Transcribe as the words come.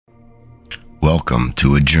Welcome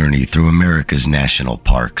to a journey through America's national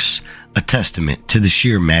parks, a testament to the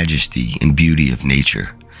sheer majesty and beauty of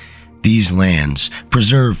nature. These lands,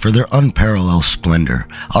 preserved for their unparalleled splendor,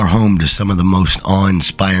 are home to some of the most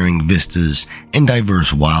awe-inspiring vistas and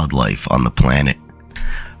diverse wildlife on the planet.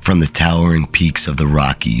 From the towering peaks of the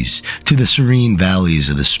Rockies to the serene valleys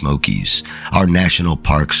of the Smokies, our national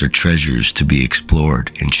parks are treasures to be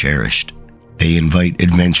explored and cherished. They invite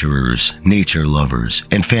adventurers, nature lovers,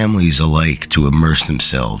 and families alike to immerse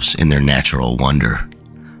themselves in their natural wonder.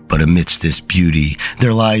 But amidst this beauty,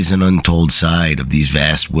 there lies an untold side of these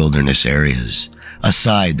vast wilderness areas, a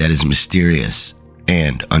side that is mysterious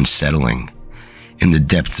and unsettling. In the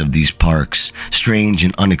depths of these parks, strange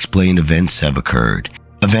and unexplained events have occurred,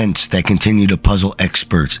 events that continue to puzzle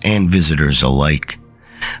experts and visitors alike.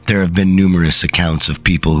 There have been numerous accounts of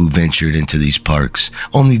people who ventured into these parks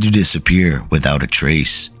only to disappear without a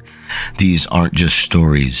trace. These aren't just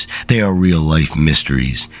stories, they are real-life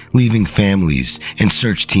mysteries, leaving families and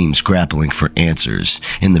search teams grappling for answers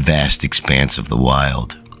in the vast expanse of the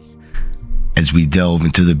wild. As we delve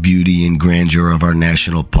into the beauty and grandeur of our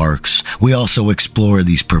national parks, we also explore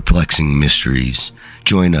these perplexing mysteries.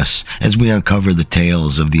 Join us as we uncover the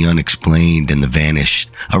tales of the unexplained and the vanished,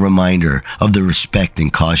 a reminder of the respect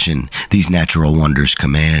and caution these natural wonders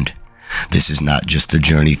command. This is not just a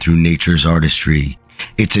journey through nature's artistry.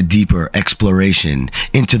 It's a deeper exploration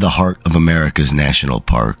into the heart of America's national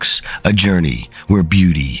parks, a journey where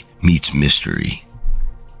beauty meets mystery.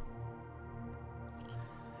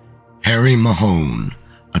 Harry Mahone,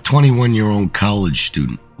 a 21-year-old college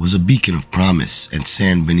student, was a beacon of promise at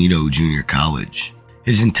San Benito Junior College.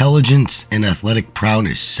 His intelligence and athletic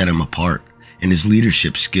prowess set him apart, and his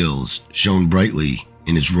leadership skills shone brightly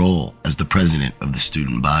in his role as the president of the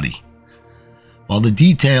student body. While the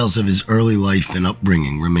details of his early life and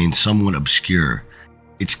upbringing remain somewhat obscure,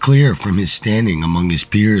 it's clear from his standing among his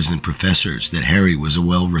peers and professors that Harry was a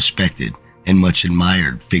well-respected and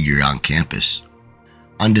much-admired figure on campus.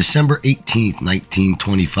 On December 18,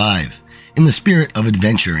 1925, in the spirit of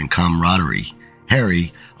adventure and camaraderie,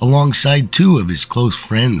 Harry, alongside two of his close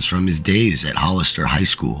friends from his days at Hollister High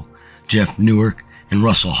School, Jeff Newark and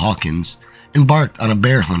Russell Hawkins, embarked on a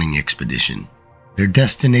bear hunting expedition. Their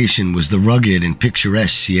destination was the rugged and picturesque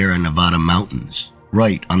Sierra Nevada mountains,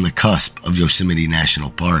 right on the cusp of Yosemite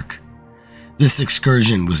National Park. This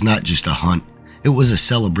excursion was not just a hunt, it was a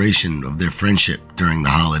celebration of their friendship during the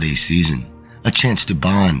holiday season, a chance to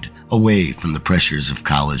bond away from the pressures of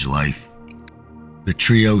college life. The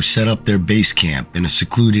trio set up their base camp in a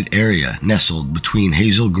secluded area nestled between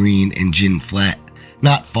Hazel Green and Gin Flat,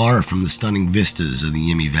 not far from the stunning vistas of the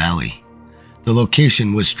Yemi Valley. The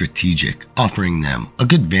location was strategic, offering them a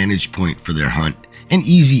good vantage point for their hunt and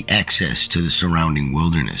easy access to the surrounding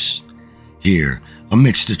wilderness. Here,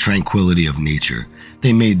 amidst the tranquility of nature,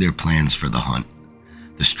 they made their plans for the hunt.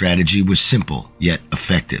 The strategy was simple yet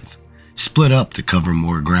effective. Split up to cover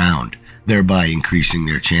more ground, thereby increasing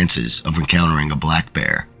their chances of encountering a black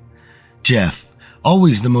bear. Jeff,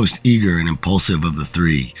 always the most eager and impulsive of the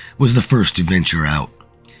three, was the first to venture out.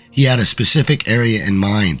 He had a specific area in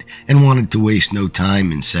mind and wanted to waste no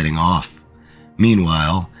time in setting off.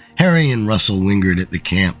 Meanwhile, Harry and Russell lingered at the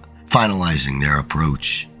camp, finalizing their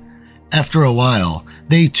approach. After a while,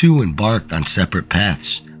 they too embarked on separate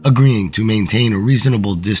paths, agreeing to maintain a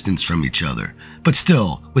reasonable distance from each other, but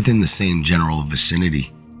still within the same general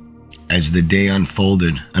vicinity. As the day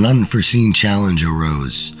unfolded, an unforeseen challenge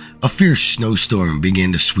arose. A fierce snowstorm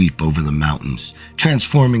began to sweep over the mountains,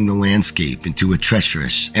 transforming the landscape into a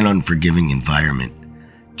treacherous and unforgiving environment.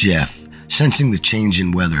 Jeff, sensing the change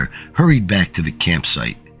in weather, hurried back to the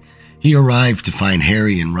campsite. He arrived to find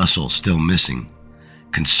Harry and Russell still missing.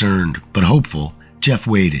 Concerned but hopeful, Jeff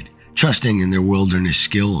waited, trusting in their wilderness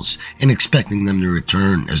skills and expecting them to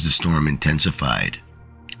return as the storm intensified.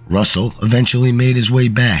 Russell eventually made his way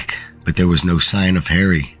back, but there was no sign of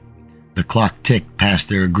Harry. The clock ticked past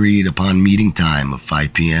their agreed-upon meeting time of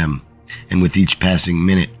 5 p.m., and with each passing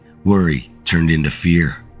minute, worry turned into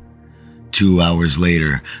fear. 2 hours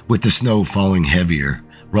later, with the snow falling heavier,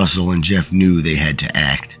 Russell and Jeff knew they had to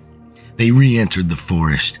act. They re-entered the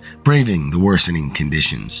forest, braving the worsening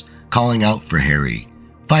conditions, calling out for Harry,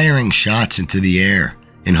 firing shots into the air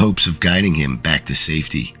in hopes of guiding him back to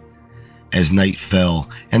safety. As night fell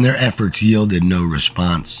and their efforts yielded no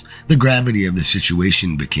response, the gravity of the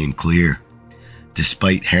situation became clear.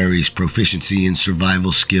 Despite Harry's proficiency in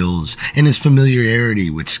survival skills and his familiarity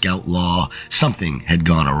with scout law, something had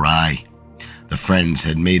gone awry. The friends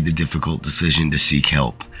had made the difficult decision to seek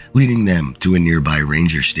help, leading them to a nearby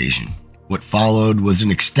ranger station. What followed was an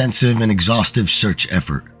extensive and exhaustive search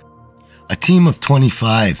effort. A team of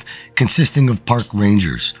 25, consisting of park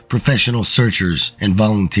rangers, professional searchers, and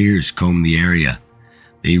volunteers combed the area.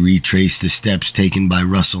 They retraced the steps taken by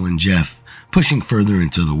Russell and Jeff, pushing further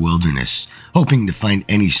into the wilderness, hoping to find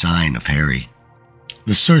any sign of Harry.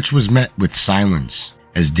 The search was met with silence.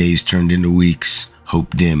 As days turned into weeks,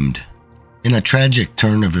 hope dimmed. In a tragic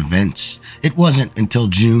turn of events, it wasn't until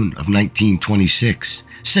June of 1926,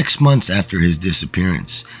 6 months after his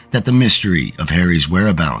disappearance, that the mystery of Harry's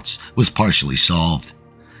whereabouts was partially solved.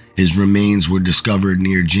 His remains were discovered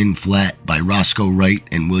near Gin Flat by Roscoe Wright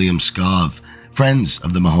and William Scove, friends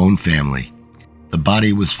of the Mahone family. The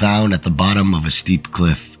body was found at the bottom of a steep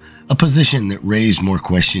cliff, a position that raised more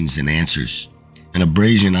questions than answers. An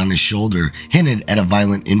abrasion on his shoulder hinted at a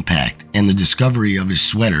violent impact, and the discovery of his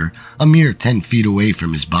sweater, a mere 10 feet away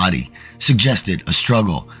from his body, suggested a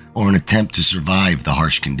struggle or an attempt to survive the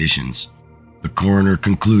harsh conditions. The coroner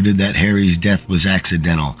concluded that Harry's death was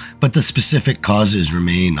accidental, but the specific causes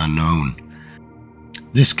remain unknown.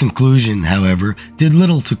 This conclusion, however, did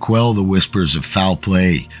little to quell the whispers of foul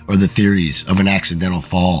play or the theories of an accidental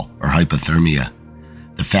fall or hypothermia.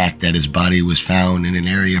 The fact that his body was found in an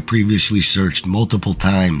area previously searched multiple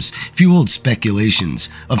times fueled speculations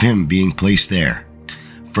of him being placed there.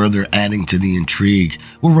 Further adding to the intrigue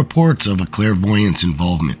were reports of a clairvoyant's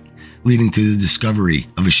involvement, leading to the discovery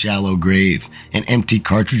of a shallow grave and empty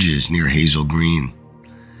cartridges near Hazel Green.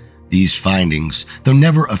 These findings, though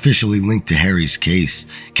never officially linked to Harry's case,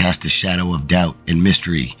 cast a shadow of doubt and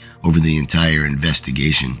mystery over the entire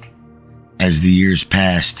investigation. As the years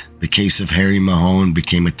passed, the case of Harry Mahone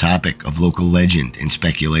became a topic of local legend and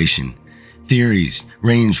speculation. Theories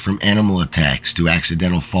ranged from animal attacks to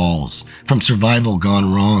accidental falls, from survival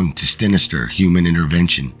gone wrong to sinister human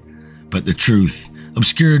intervention. But the truth,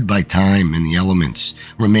 obscured by time and the elements,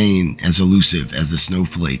 remained as elusive as the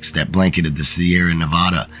snowflakes that blanketed the Sierra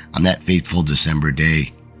Nevada on that fateful December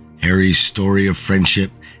day. Harry's story of friendship,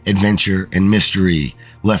 adventure, and mystery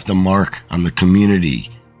left a mark on the community.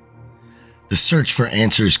 The search for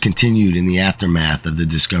answers continued in the aftermath of the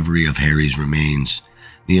discovery of Harry's remains.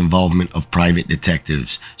 The involvement of private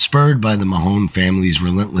detectives, spurred by the Mahone family's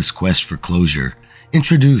relentless quest for closure,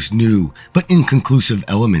 introduced new but inconclusive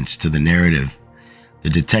elements to the narrative. The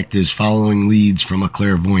detectives, following leads from a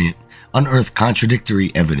clairvoyant, unearthed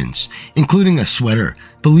contradictory evidence, including a sweater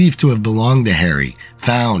believed to have belonged to Harry,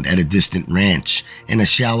 found at a distant ranch, and a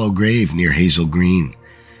shallow grave near Hazel Green.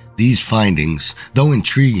 These findings, though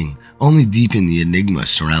intriguing, only deepened the enigma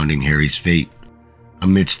surrounding Harry's fate.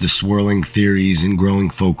 Amidst the swirling theories and growing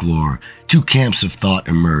folklore, two camps of thought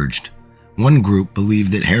emerged. One group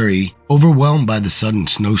believed that Harry, overwhelmed by the sudden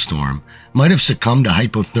snowstorm, might have succumbed to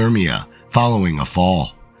hypothermia following a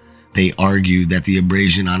fall. They argued that the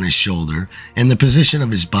abrasion on his shoulder and the position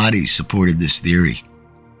of his body supported this theory.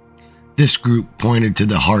 This group pointed to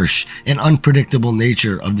the harsh and unpredictable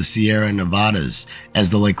nature of the Sierra Nevadas as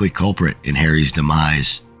the likely culprit in Harry's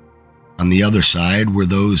demise. On the other side were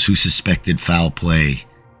those who suspected foul play.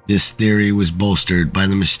 This theory was bolstered by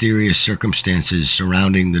the mysterious circumstances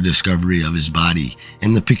surrounding the discovery of his body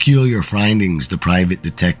and the peculiar findings the private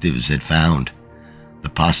detectives had found. The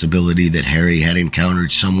possibility that Harry had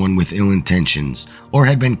encountered someone with ill intentions or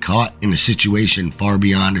had been caught in a situation far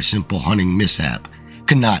beyond a simple hunting mishap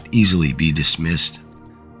could not easily be dismissed.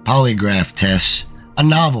 Polygraph tests, a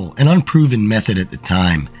novel and unproven method at the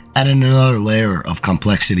time, added another layer of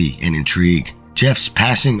complexity and intrigue. Jeff's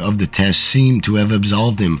passing of the test seemed to have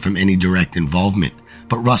absolved him from any direct involvement,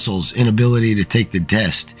 but Russell's inability to take the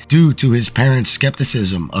test, due to his parents'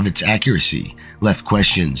 skepticism of its accuracy, left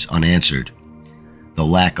questions unanswered. The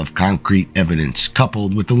lack of concrete evidence,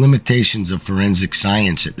 coupled with the limitations of forensic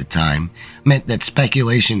science at the time, meant that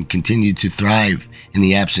speculation continued to thrive in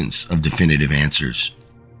the absence of definitive answers.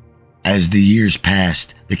 As the years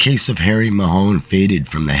passed, the case of Harry Mahone faded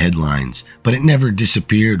from the headlines, but it never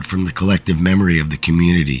disappeared from the collective memory of the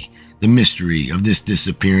community. The mystery of this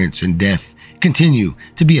disappearance and death continue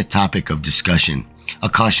to be a topic of discussion, a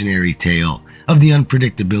cautionary tale of the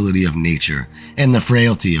unpredictability of nature and the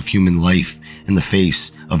frailty of human life in the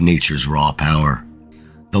face of nature's raw power.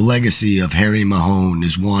 The legacy of Harry Mahone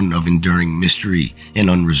is one of enduring mystery and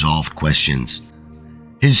unresolved questions.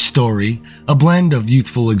 His story, a blend of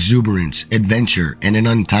youthful exuberance, adventure, and an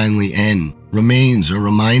untimely end, remains a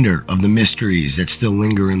reminder of the mysteries that still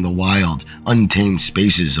linger in the wild, untamed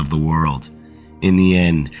spaces of the world. In the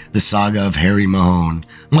end, the saga of Harry Mahone,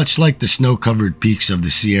 much like the snow-covered peaks of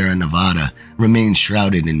the Sierra Nevada, remains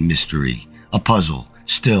shrouded in mystery, a puzzle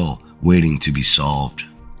still waiting to be solved.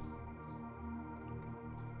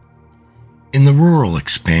 In the rural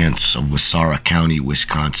expanse of Wasara County,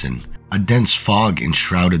 Wisconsin, A dense fog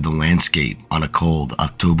enshrouded the landscape on a cold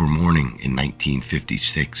October morning in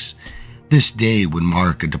 1956. This day would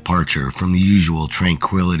mark a departure from the usual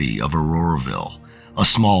tranquility of Auroraville, a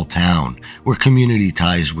small town where community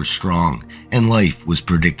ties were strong and life was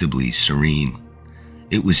predictably serene.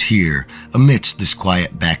 It was here, amidst this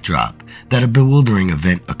quiet backdrop, that a bewildering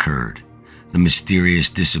event occurred. The mysterious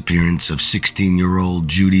disappearance of 16-year-old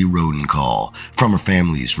Judy Rodencall from her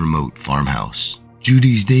family's remote farmhouse.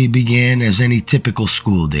 Judy's day began as any typical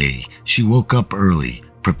school day. She woke up early,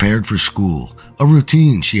 prepared for school, a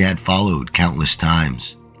routine she had followed countless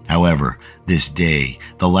times. However, this day,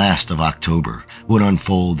 the last of October, would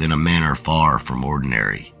unfold in a manner far from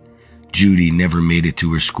ordinary. Judy never made it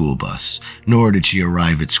to her school bus, nor did she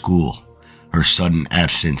arrive at school. Her sudden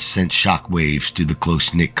absence sent shockwaves through the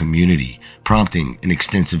close-knit community, prompting an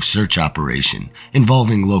extensive search operation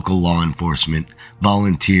involving local law enforcement,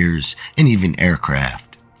 volunteers, and even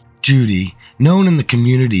aircraft. Judy, known in the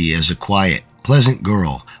community as a quiet, pleasant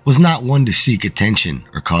girl, was not one to seek attention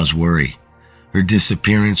or cause worry. Her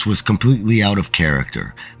disappearance was completely out of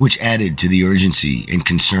character, which added to the urgency and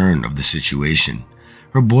concern of the situation.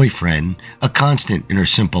 Her boyfriend, a constant in her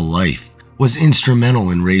simple life, was instrumental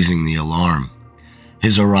in raising the alarm.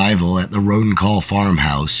 His arrival at the Rodencall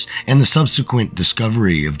farmhouse and the subsequent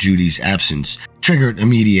discovery of Judy's absence triggered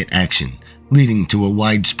immediate action, leading to a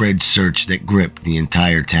widespread search that gripped the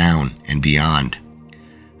entire town and beyond.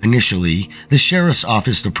 Initially, the sheriff's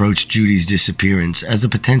office approached Judy's disappearance as a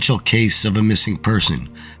potential case of a missing person,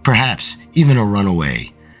 perhaps even a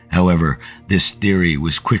runaway. However, this theory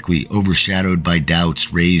was quickly overshadowed by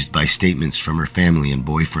doubts raised by statements from her family and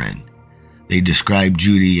boyfriend. They described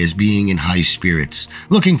Judy as being in high spirits,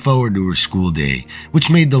 looking forward to her school day, which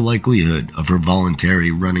made the likelihood of her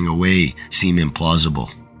voluntary running away seem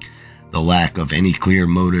implausible. The lack of any clear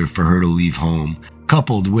motive for her to leave home,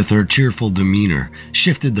 coupled with her cheerful demeanor,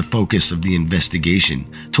 shifted the focus of the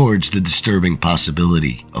investigation towards the disturbing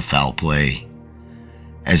possibility of foul play.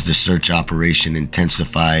 As the search operation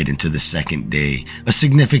intensified into the second day, a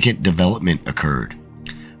significant development occurred.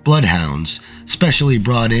 Bloodhounds, specially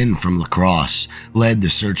brought in from La Crosse, led the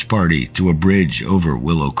search party to a bridge over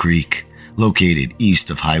Willow Creek, located east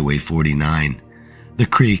of Highway 49. The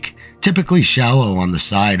creek, typically shallow on the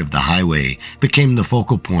side of the highway, became the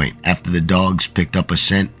focal point after the dogs picked up a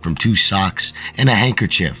scent from 2 socks and a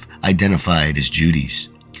handkerchief identified as Judy's.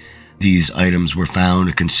 These items were found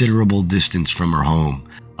a considerable distance from her home,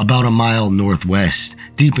 about a mile northwest,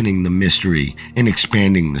 deepening the mystery and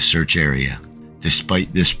expanding the search area.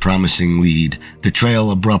 Despite this promising lead, the trail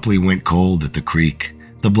abruptly went cold at the creek.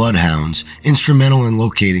 The bloodhounds, instrumental in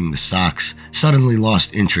locating the socks, suddenly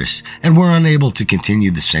lost interest and were unable to continue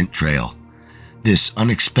the scent trail. This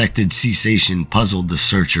unexpected cessation puzzled the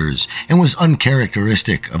searchers and was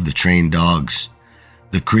uncharacteristic of the trained dogs.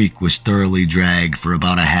 The creek was thoroughly dragged for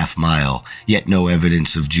about a half mile, yet no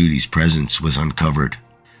evidence of Judy's presence was uncovered.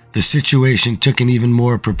 The situation took an even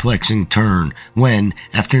more perplexing turn when,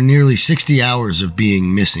 after nearly 60 hours of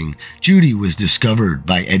being missing, Judy was discovered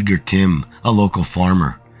by Edgar Tim, a local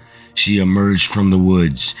farmer. She emerged from the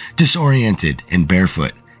woods, disoriented and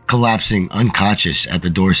barefoot, collapsing unconscious at the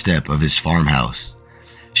doorstep of his farmhouse.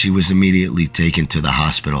 She was immediately taken to the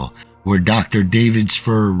hospital, where Dr. David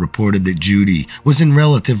Sfur reported that Judy was in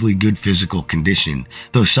relatively good physical condition,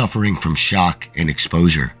 though suffering from shock and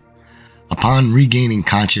exposure. Upon regaining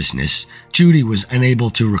consciousness, Judy was unable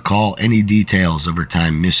to recall any details of her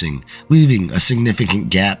time missing, leaving a significant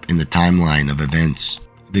gap in the timeline of events.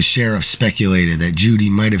 The sheriff speculated that Judy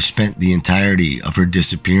might have spent the entirety of her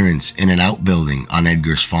disappearance in an outbuilding on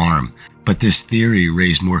Edgar's farm, but this theory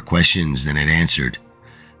raised more questions than it answered.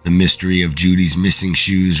 The mystery of Judy's missing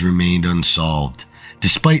shoes remained unsolved.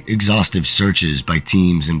 Despite exhaustive searches by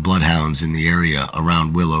teams and bloodhounds in the area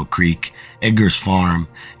around Willow Creek, Edgar's farm,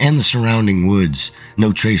 and the surrounding woods,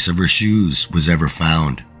 no trace of her shoes was ever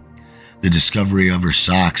found. The discovery of her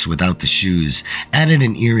socks without the shoes added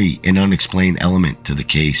an eerie and unexplained element to the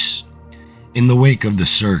case. In the wake of the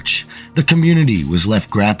search, the community was left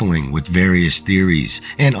grappling with various theories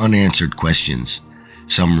and unanswered questions.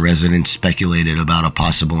 Some residents speculated about a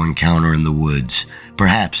possible encounter in the woods,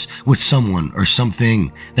 perhaps with someone or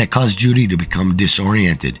something that caused Judy to become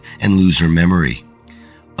disoriented and lose her memory.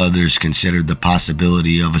 Others considered the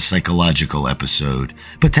possibility of a psychological episode,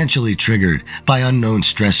 potentially triggered by unknown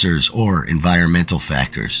stressors or environmental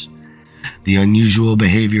factors. The unusual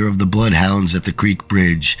behavior of the bloodhounds at the creek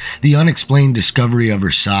bridge, the unexplained discovery of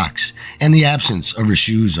her socks, and the absence of her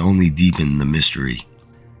shoes only deepened the mystery.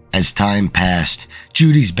 As time passed,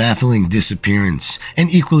 Judy's baffling disappearance and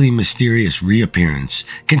equally mysterious reappearance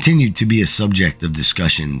continued to be a subject of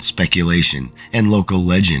discussion, speculation, and local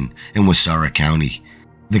legend in Wasara County.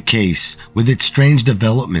 The case, with its strange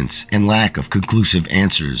developments and lack of conclusive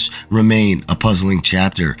answers, remain a puzzling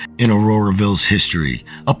chapter in Auroraville's history,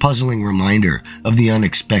 a puzzling reminder of the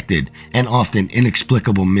unexpected and often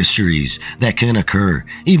inexplicable mysteries that can occur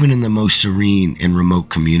even in the most serene and remote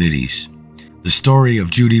communities. The story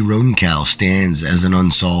of Judy Rodenkow stands as an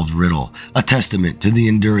unsolved riddle, a testament to the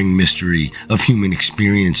enduring mystery of human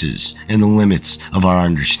experiences and the limits of our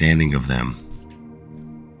understanding of them.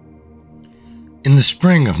 In the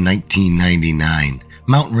spring of 1999,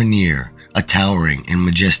 Mount Rainier, a towering and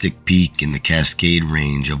majestic peak in the Cascade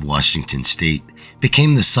Range of Washington state,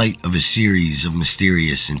 became the site of a series of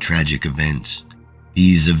mysterious and tragic events.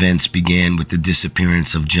 These events began with the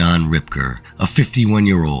disappearance of John Ripker, a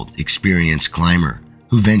 51-year-old experienced climber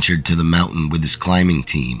who ventured to the mountain with his climbing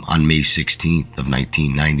team on May 16th of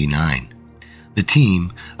 1999. The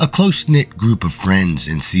team, a close-knit group of friends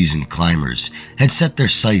and seasoned climbers, had set their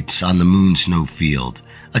sights on the Moon Snow Field,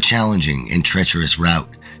 a challenging and treacherous route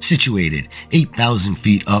situated 8,000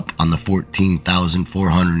 feet up on the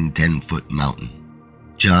 14,410-foot mountain.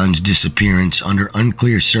 John's disappearance under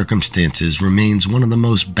unclear circumstances remains one of the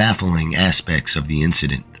most baffling aspects of the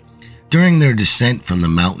incident. During their descent from the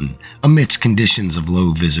mountain, amidst conditions of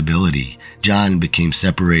low visibility, John became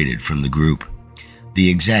separated from the group. The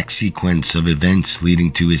exact sequence of events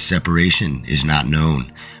leading to his separation is not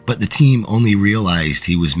known, but the team only realized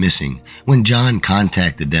he was missing when John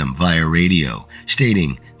contacted them via radio,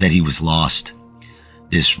 stating that he was lost.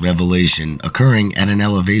 This revelation, occurring at an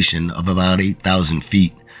elevation of about 8,000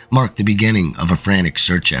 feet, marked the beginning of a frantic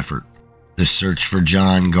search effort. The search for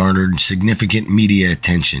John garnered significant media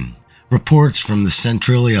attention. Reports from the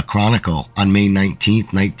Centralia Chronicle on May 19,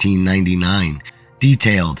 1999,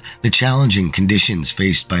 detailed the challenging conditions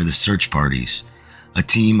faced by the search parties. A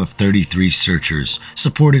team of 33 searchers,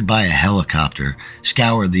 supported by a helicopter,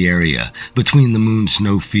 scoured the area between the Moon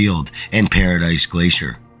Snow Field and Paradise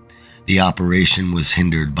Glacier. The operation was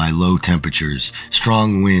hindered by low temperatures,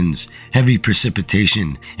 strong winds, heavy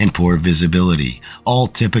precipitation, and poor visibility, all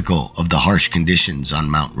typical of the harsh conditions on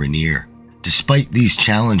Mount Rainier. Despite these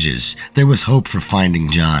challenges, there was hope for finding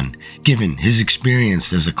John, given his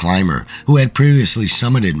experience as a climber who had previously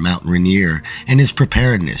summited Mount Rainier and his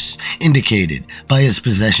preparedness, indicated by his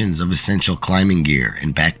possessions of essential climbing gear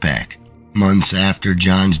and backpack. Months after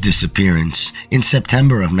John's disappearance, in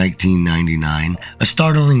September of 1999, a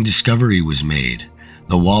startling discovery was made.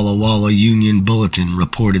 The Walla Walla Union Bulletin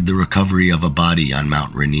reported the recovery of a body on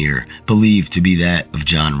Mount Rainier, believed to be that of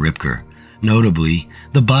John Ripker. Notably,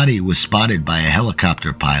 the body was spotted by a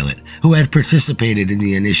helicopter pilot who had participated in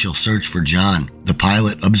the initial search for John. The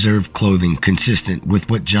pilot observed clothing consistent with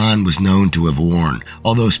what John was known to have worn,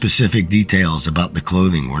 although specific details about the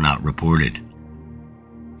clothing were not reported.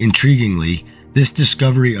 Intriguingly, this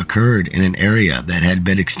discovery occurred in an area that had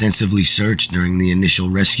been extensively searched during the initial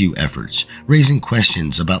rescue efforts, raising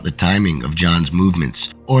questions about the timing of John's movements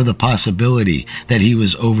or the possibility that he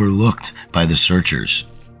was overlooked by the searchers.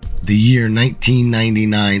 The year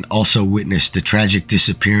 1999 also witnessed the tragic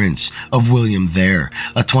disappearance of William Thayer,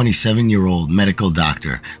 a 27-year-old medical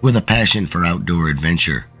doctor with a passion for outdoor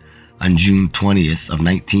adventure. On June 20th of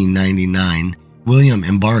 1999, William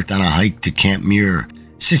embarked on a hike to Camp Muir,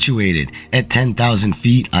 situated at 10,000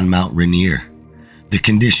 feet on Mount Rainier. The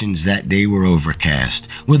conditions that day were overcast,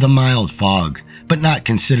 with a mild fog, but not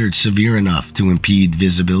considered severe enough to impede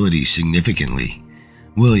visibility significantly.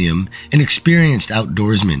 William, an experienced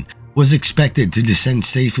outdoorsman, was expected to descend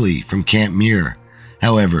safely from Camp Muir.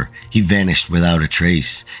 However, he vanished without a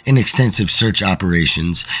trace, and extensive search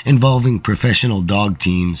operations involving professional dog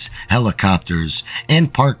teams, helicopters,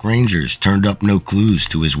 and park rangers turned up no clues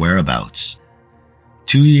to his whereabouts.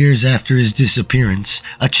 2 years after his disappearance,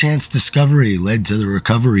 a chance discovery led to the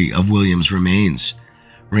recovery of William's remains.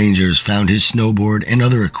 Rangers found his snowboard and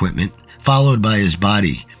other equipment, followed by his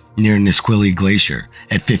body, near Nisqually Glacier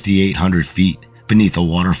at 5,800 feet beneath a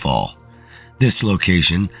waterfall. This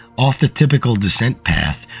location, off the typical descent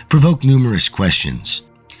path, provoked numerous questions.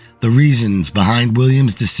 The reasons behind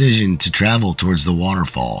William's decision to travel towards the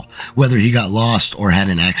waterfall, whether he got lost or had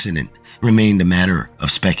an accident, remained a matter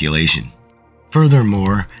of speculation.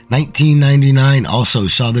 Furthermore, 1999 also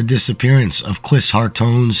saw the disappearance of Clis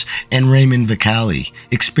Hartones and Raymond Vicali,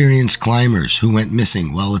 experienced climbers who went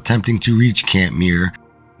missing while attempting to reach Camp Muir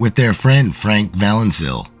with their friend Frank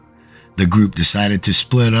Valensil. The group decided to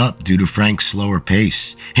split up due to Frank's slower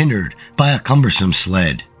pace, hindered by a cumbersome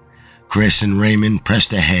sled. Chris and Raymond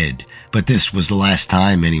pressed ahead, but this was the last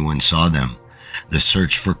time anyone saw them. The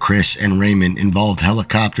search for Chris and Raymond involved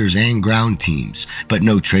helicopters and ground teams, but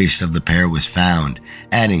no trace of the pair was found,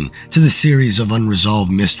 adding to the series of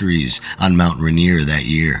unresolved mysteries on Mount Rainier that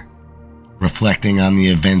year. Reflecting on the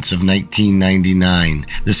events of 1999,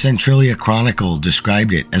 the Centralia Chronicle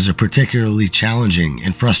described it as a particularly challenging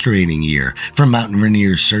and frustrating year for Mount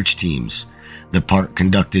Rainier's search teams. The park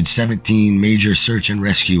conducted 17 major search and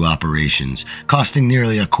rescue operations, costing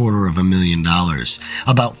nearly $250,000,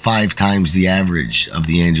 about 5 times the average of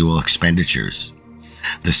the annual expenditures.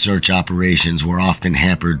 The search operations were often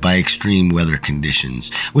hampered by extreme weather conditions,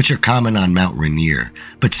 which are common on Mount Rainier,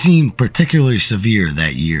 but seemed particularly severe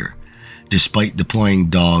that year. Despite deploying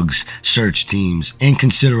dogs, search teams, and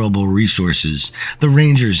considerable resources, the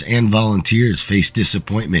rangers and volunteers faced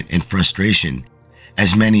disappointment and frustration,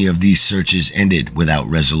 as many of these searches ended without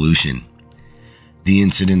resolution. The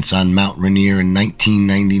incidents on Mount Rainier in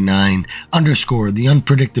 1999 underscored the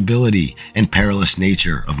unpredictability and perilous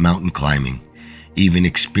nature of mountain climbing. Even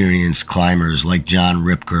experienced climbers like John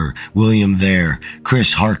Ripker, William Thayer,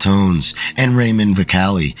 Chris Hartones, and Raymond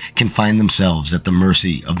Vicali can find themselves at the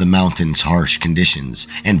mercy of the mountain's harsh conditions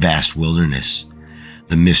and vast wilderness.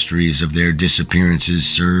 The mysteries of their disappearances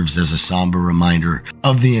serves as a somber reminder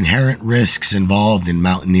of the inherent risks involved in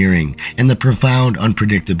mountaineering and the profound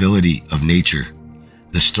unpredictability of nature.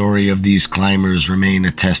 The story of these climbers remain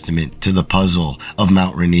a testament to the puzzle of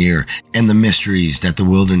Mount Rainier and the mysteries that the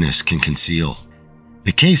wilderness can conceal.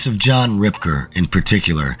 The case of John Ripker, in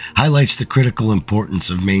particular, highlights the critical importance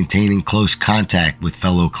of maintaining close contact with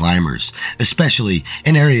fellow climbers, especially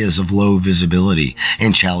in areas of low visibility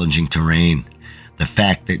and challenging terrain. The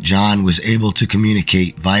fact that John was able to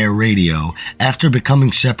communicate via radio after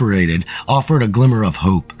becoming separated offered a glimmer of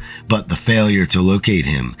hope, but the failure to locate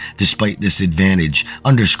him, despite this advantage,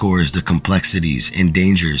 underscores the complexities and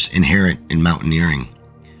dangers inherent in mountaineering.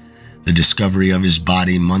 The discovery of his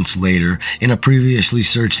body months later in a previously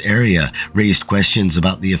searched area raised questions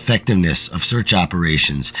about the effectiveness of search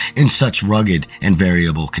operations in such rugged and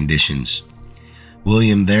variable conditions.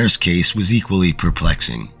 William Thayer's case was equally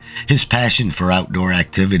perplexing. His passion for outdoor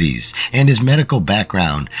activities and his medical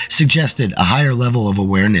background suggested a higher level of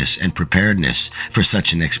awareness and preparedness for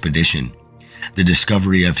such an expedition. The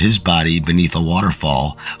discovery of his body beneath a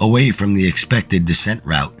waterfall, away from the expected descent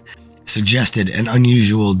route, suggested an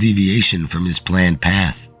unusual deviation from his planned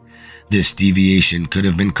path. This deviation could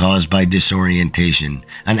have been caused by disorientation,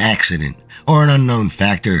 an accident, or an unknown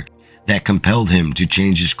factor that compelled him to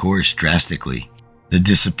change his course drastically. The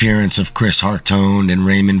disappearance of Chris Hartone and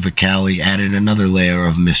Raymond Vicali added another layer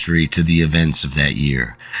of mystery to the events of that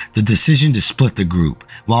year. The decision to split the group,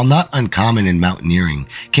 while not uncommon in mountaineering,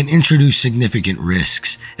 can introduce significant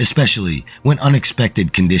risks, especially when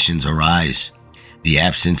unexpected conditions arise. The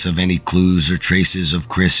absence of any clues or traces of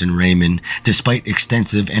Chris and Raymond, despite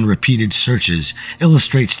extensive and repeated searches,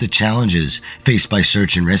 illustrates the challenges faced by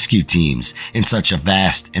search and rescue teams in such a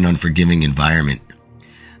vast and unforgiving environment.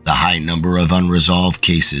 The high number of unresolved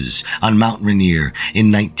cases on Mount Rainier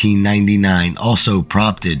in 1999 also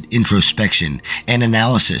prompted introspection and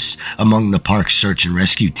analysis among the park's search and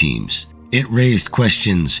rescue teams. It raised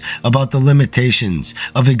questions about the limitations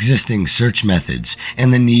of existing search methods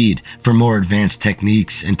and the need for more advanced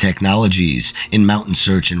techniques and technologies in mountain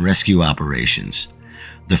search and rescue operations.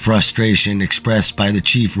 The frustration expressed by the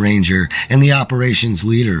chief ranger and the operations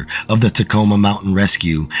leader of the Tacoma Mountain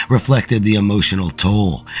Rescue reflected the emotional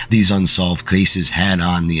toll these unsolved cases had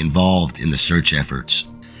on the involved in the search efforts.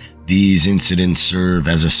 These incidents serve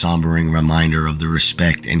as a sombering reminder of the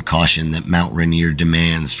respect and caution that Mount Rainier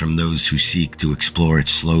demands from those who seek to explore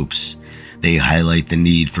its slopes. They highlight the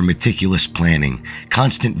need for meticulous planning,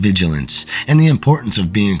 constant vigilance, and the importance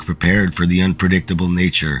of being prepared for the unpredictable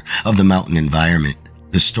nature of the mountain environment.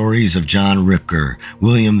 The stories of John Ripker,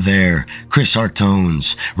 William Thayer, Chris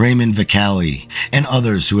Hartones, Raymond Vicali, and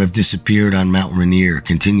others who have disappeared on Mount Rainier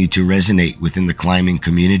continue to resonate within the climbing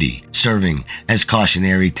community, serving as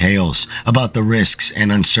cautionary tales about the risks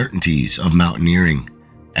and uncertainties of mountaineering.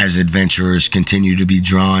 As adventurers continue to be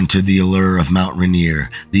drawn to the allure of Mount Rainier,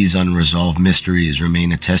 these unresolved mysteries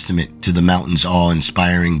remain a testament to the mountain's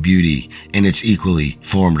awe-inspiring beauty and its equally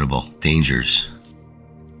formidable dangers.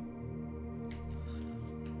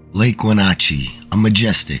 Lake Wenatchee, a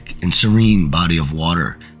majestic and serene body of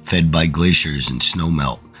water fed by glaciers and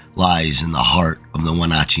snowmelt, lies in the heart of the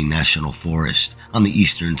Wenatchee National Forest on the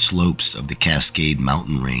eastern slopes of the Cascade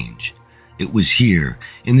Mountain Range. It was here,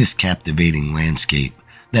 in this captivating landscape,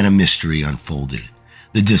 that a mystery unfolded: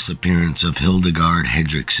 the disappearance of Hildegard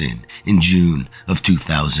Hendrickson in June of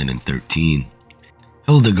 2013.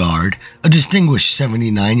 Hildegard, a distinguished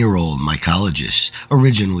 79-year-old mycologist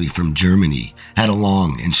originally from Germany, had a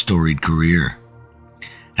long and storied career.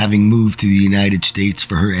 Having moved to the United States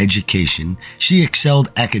for her education, she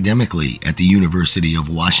excelled academically at the University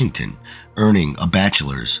of Washington, earning a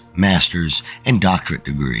bachelor's, master's, and doctorate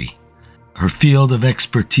degree. Her field of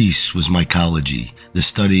expertise was mycology. The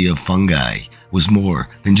study of fungi was more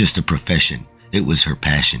than just a profession, it was her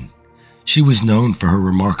passion. She was known for her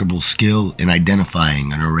remarkable skill in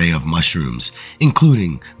identifying an array of mushrooms,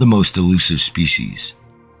 including the most elusive species.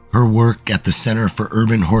 Her work at the Center for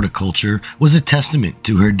Urban Horticulture was a testament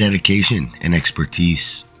to her dedication and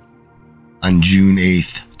expertise. On June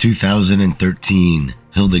 8, 2013,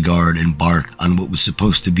 Hildegard embarked on what was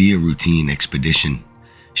supposed to be a routine expedition.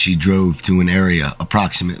 She drove to an area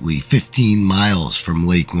approximately 15 miles from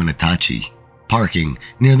Lake Winnetachi, parking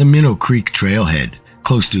near the Minnow Creek trailhead,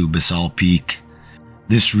 close to Basalt Peak.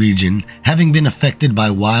 This region, having been affected by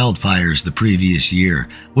wildfires the previous year,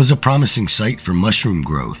 was a promising site for mushroom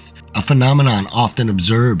growth, a phenomenon often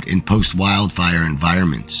observed in post-wildfire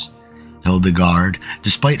environments. Hildegard,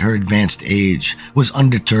 despite her advanced age, was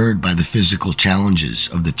undeterred by the physical challenges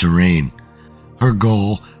of the terrain. Her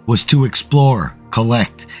goal was to explore,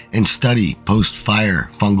 collect, and study post-fire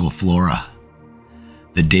fungal flora.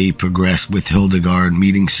 The day progressed with Hildegard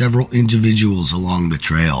meeting several individuals along the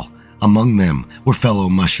trail. Among them were fellow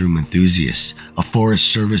mushroom enthusiasts, a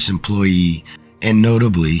Forest Service employee, and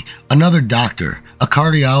notably, another doctor, a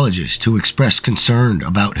cardiologist who expressed concern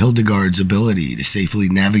about Hildegard's ability to safely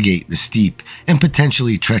navigate the steep and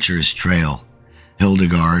potentially treacherous trail.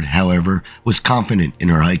 Hildegard, however, was confident in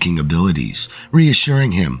her hiking abilities,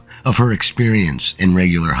 reassuring him of her experience and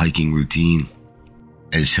regular hiking routine.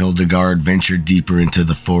 As Hildegard ventured deeper into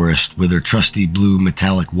the forest with her trusty blue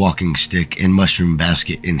metallic walking stick and mushroom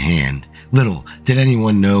basket in hand, little did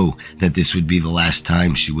anyone know that this would be the last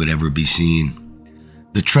time she would ever be seen.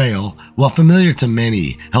 The trail, while familiar to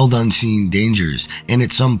many, held unseen dangers, and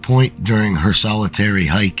at some point during her solitary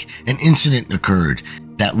hike, an incident occurred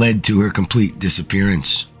that led to her complete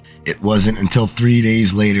disappearance. It wasn't until 3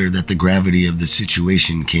 days later that the gravity of the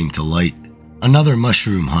situation came to light. Another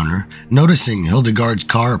mushroom hunter, noticing Hildegard's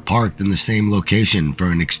car parked in the same location for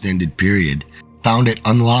an extended period, found it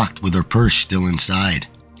unlocked with her purse still inside.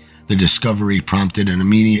 The discovery prompted an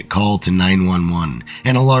immediate call to 911,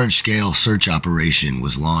 and a large-scale search operation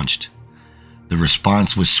was launched. The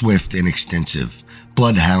response was swift and extensive.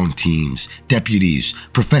 Bloodhound teams, deputies,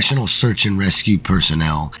 professional search and rescue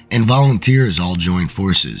personnel, and volunteers all joined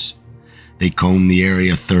forces. They combed the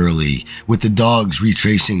area thoroughly, with the dogs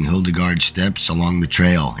retracing Hildegard's steps along the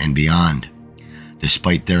trail and beyond.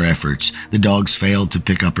 Despite their efforts, the dogs failed to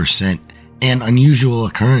pick up her scent, an unusual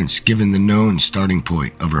occurrence given the known starting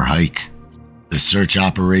point of her hike. The search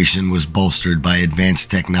operation was bolstered by advanced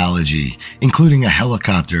technology, including a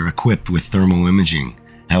helicopter equipped with thermal imaging.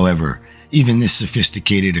 However, even this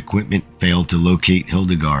sophisticated equipment failed to locate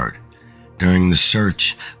Hildegard. During the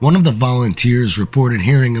search, one of the volunteers reported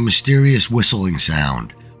hearing a mysterious whistling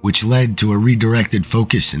sound, which led to a redirected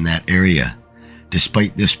focus in that area.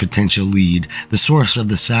 Despite this potential lead, the source of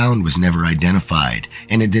the sound was never identified,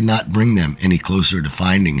 and it did not bring them any closer to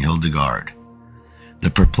finding Hildegard. The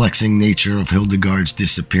perplexing nature of Hildegard's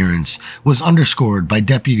disappearance was underscored by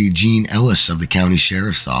Deputy Gene Ellis of the County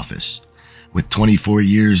Sheriff's Office. With 24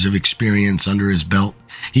 years of experience under his belt,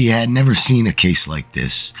 he had never seen a case like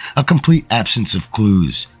this, a complete absence of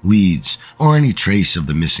clues, leads, or any trace of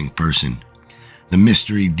the missing person. The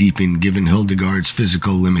mystery deepened given Hildegard's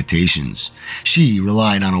physical limitations. She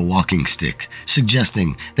relied on a walking stick,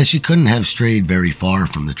 suggesting that she couldn't have strayed very far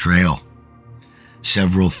from the trail.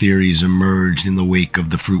 Several theories emerged in the wake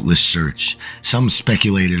of the fruitless search. Some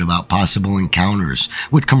speculated about possible encounters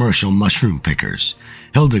with commercial mushroom pickers.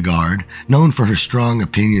 Hildegard, known for her strong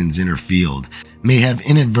opinions in her field, may have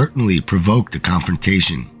inadvertently provoked a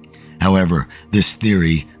confrontation. However, this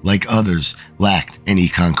theory, like others, lacked any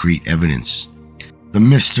concrete evidence. The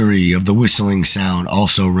mystery of the whistling sound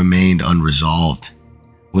also remained unresolved.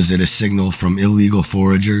 Was it a signal from illegal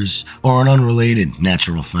foragers or an unrelated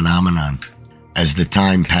natural phenomenon? As the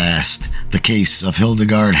time passed, the case of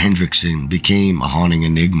Hildegard Hendrickson became a haunting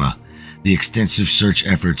enigma. The extensive search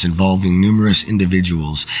efforts involving numerous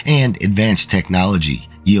individuals and advanced technology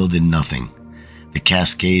yielded nothing. The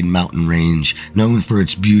Cascade Mountain Range, known for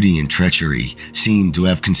its beauty and treachery, seemed to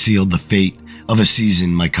have concealed the fate of a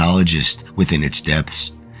seasoned mycologist within its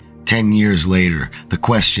depths. 10 years later, the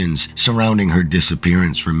questions surrounding her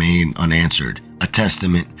disappearance remain unanswered, a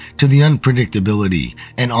testament to the unpredictability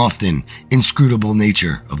and often inscrutable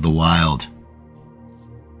nature of the wild.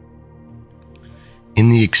 In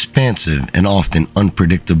the expansive and often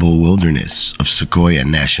unpredictable wilderness of Sequoia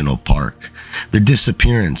National Park, the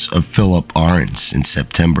disappearance of Philip Arentz in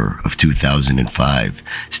September of 2005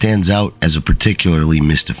 stands out as a particularly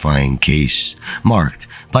mystifying case, marked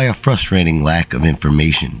by a frustrating lack of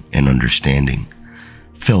information and understanding.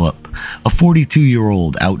 Philip, a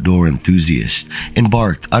 42-year-old outdoor enthusiast,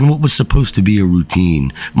 embarked on what was supposed to be a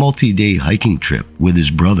routine, multi-day hiking trip with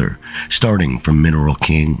his brother, starting from Mineral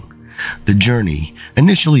King. The journey,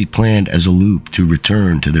 initially planned as a loop to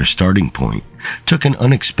return to their starting point, took an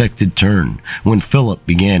unexpected turn when Philip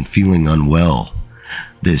began feeling unwell.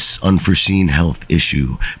 This unforeseen health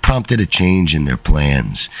issue prompted a change in their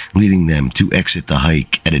plans, leading them to exit the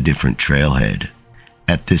hike at a different trailhead.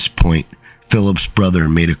 At this point, Philip's brother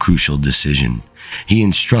made a crucial decision. He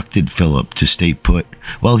instructed Philip to stay put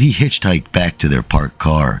while he hitchhiked back to their parked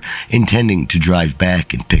car, intending to drive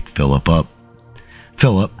back and pick Philip up.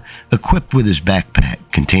 Philip, equipped with his backpack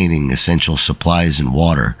containing essential supplies and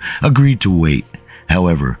water, agreed to wait.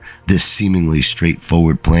 However, this seemingly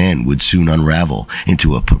straightforward plan would soon unravel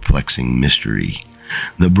into a perplexing mystery.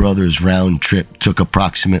 The brothers' round trip took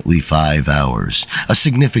approximately 5 hours, a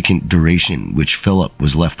significant duration which Philip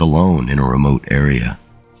was left alone in a remote area.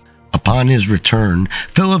 Upon his return,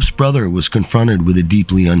 Philip's brother was confronted with a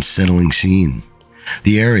deeply unsettling scene.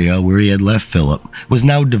 The area where he had left Philip was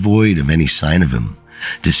now devoid of any sign of him.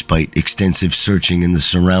 Despite extensive searching in the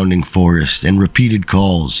surrounding forest and repeated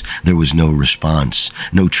calls, there was no response,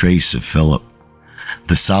 no trace of Philip.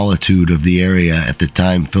 The solitude of the area at the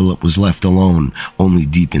time Philip was left alone only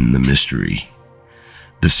deepened the mystery.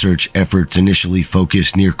 The search efforts initially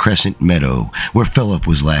focused near Crescent Meadow, where Philip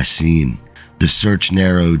was last seen. The search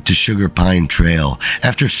narrowed to Sugar Pine Trail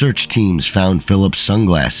after search teams found Philip's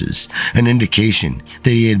sunglasses, an indication that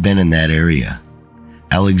he had been in that area.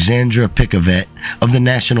 Alexandra Picavet of the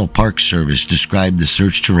National Park Service described the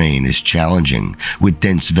search terrain as challenging, with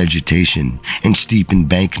dense vegetation and steep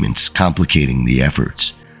embankments complicating the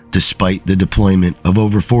efforts. Despite the deployment of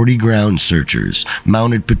over 40 ground searchers,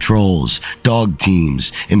 mounted patrols, dog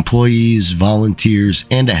teams, employees, volunteers,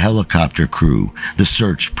 and a helicopter crew, the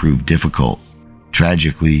search proved difficult.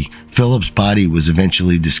 Tragically, Philip's body was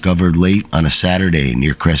eventually discovered late on a Saturday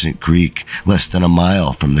near Crescent Creek, less than a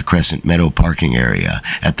mile from the Crescent Meadow parking area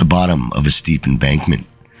at the bottom of a steep embankment.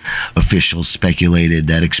 Officials speculated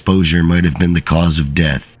that exposure might have been the cause of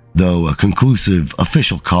death, though a conclusive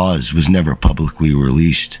official cause was never publicly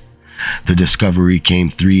released. The discovery came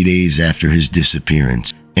 3 days after his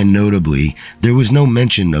disappearance, and notably, there was no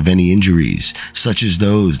mention of any injuries, such as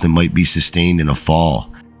those that might be sustained in a fall,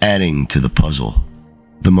 adding to the puzzle.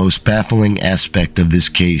 The most baffling aspect of this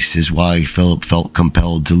case is why Philip felt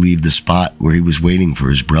compelled to leave the spot where he was waiting for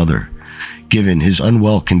his brother. Given his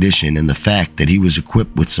unwell condition and the fact that he was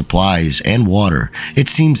equipped with supplies and water, it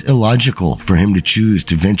seems illogical for him to choose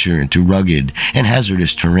to venture into rugged and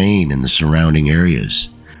hazardous terrain in the surrounding areas.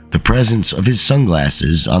 The presence of his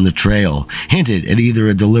sunglasses on the trail hinted at either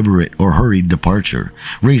a deliberate or hurried departure,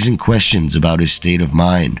 raising questions about his state of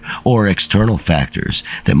mind or external factors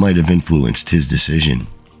that might have influenced his decision.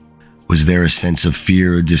 Was there a sense of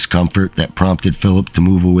fear or discomfort that prompted Philip to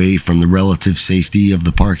move away from the relative safety of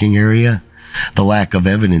the parking area? The lack of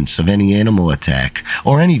evidence of any animal attack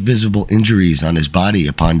or any visible injuries on his body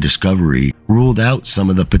upon discovery ruled out some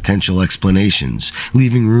of the potential explanations,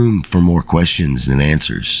 leaving room for more questions than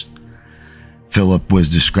answers. Philip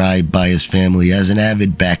was described by his family as an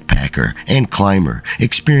avid backpacker and climber,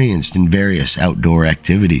 experienced in various outdoor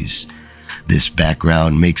activities. This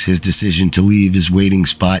background makes his decision to leave his waiting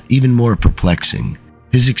spot even more perplexing.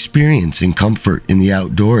 His experience and comfort in the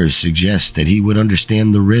outdoors suggests that he would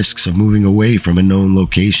understand the risks of moving away from a known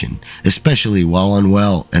location, especially while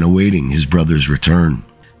unwell and awaiting his brother's return.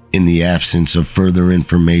 In the absence of further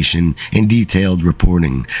information and detailed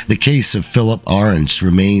reporting, the case of Philip Arentz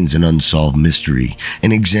remains an unsolved mystery,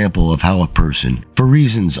 an example of how a person, for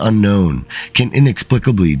reasons unknown, can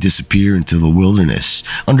inexplicably disappear into the wilderness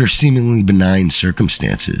under seemingly benign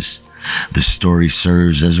circumstances. The story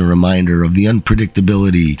serves as a reminder of the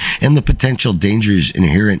unpredictability and the potential dangers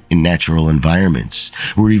inherent in natural environments,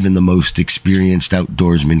 where even the most experienced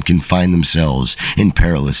outdoorsmen can find themselves in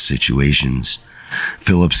perilous situations.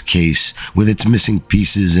 Philip's case, with its missing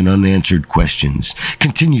pieces and unanswered questions,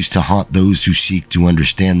 continues to haunt those who seek to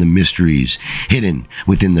understand the mysteries hidden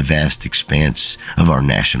within the vast expanse of our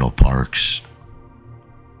national parks.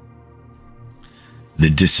 The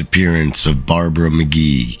disappearance of Barbara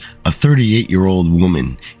McGee, a 38-year-old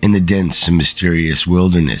woman in the dense and mysterious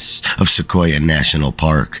wilderness of Sequoia National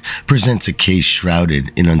Park, presents a case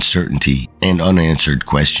shrouded in uncertainty and unanswered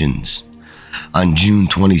questions. On June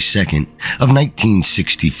 22nd of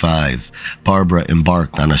 1965, Barbara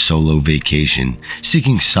embarked on a solo vacation,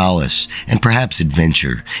 seeking solace and perhaps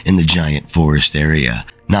adventure in the giant forest area,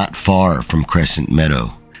 not far from Crescent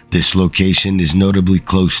Meadow. This location is notably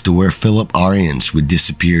close to where Philip Arians would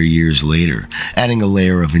disappear years later, adding a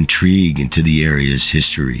layer of intrigue into the area's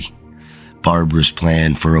history. Barbara's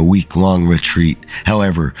plan for a week-long retreat,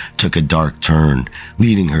 however, took a dark turn,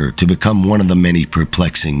 leading her to become one of the many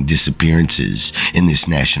perplexing disappearances in this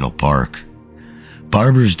national park.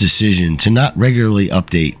 Barbara's decision to not regularly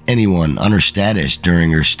update anyone on her status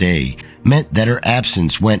during her stay meant that her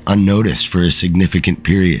absence went unnoticed for a significant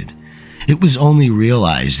period. It was only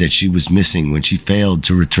realized that she was missing when she failed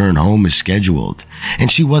to return home as scheduled,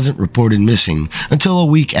 and she wasn't reported missing until a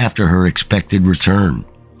week after her expected return.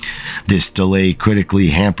 This delay critically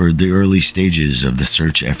hampered the early stages of the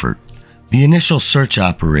search effort. The initial search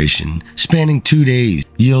operation, spanning 2 days,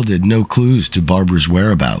 yielded no clues to Barbara's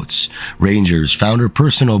whereabouts. Rangers found her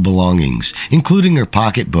personal belongings, including her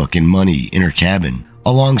pocketbook and money, in her cabin,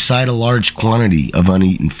 alongside a large quantity of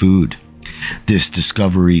uneaten food. This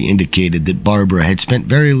discovery indicated that Barbara had spent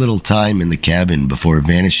very little time in the cabin before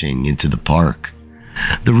vanishing into the park.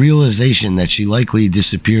 The realization that she likely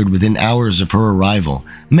disappeared within hours of her arrival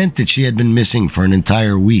meant that she had been missing for an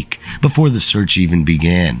entire week before the search even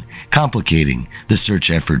began, complicating the search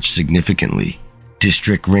efforts significantly.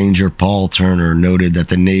 District Ranger Paul Turner noted that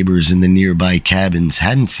the neighbors in the nearby cabins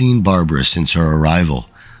hadn't seen Barbara since her arrival.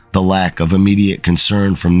 The lack of immediate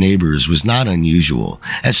concern from neighbors was not unusual,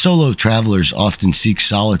 as solo travelers often seek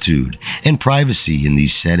solitude and privacy in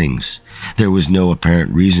these settings. There was no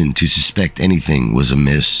apparent reason to suspect anything was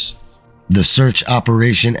amiss. The search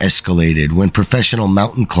operation escalated when professional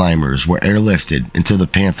mountain climbers were airlifted into the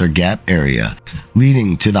Panther Gap area,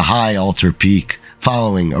 leading to the high Altar Peak,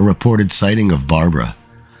 following a reported sighting of Barbara.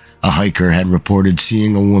 A hiker had reported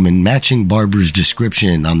seeing a woman matching Barbara's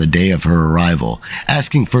description on the day of her arrival,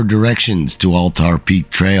 asking for directions to Altar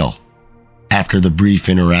Peak Trail. After the brief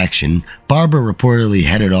interaction, Barbara reportedly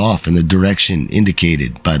headed off in the direction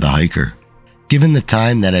indicated by the hiker. Given the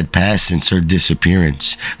time that had passed since her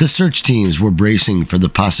disappearance, the search teams were bracing for the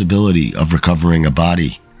possibility of recovering a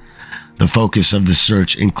body. The focus of the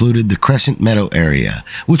search included the Crescent Meadow area,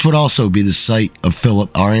 which would also be the site of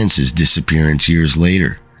Philip Arians' disappearance years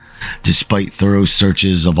later. Despite thorough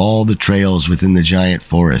searches of all the trails within the giant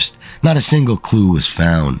forest, not a single clue was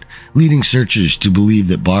found, leading searchers to believe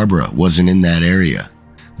that Barbara wasn't in that area.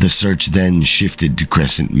 The search then shifted to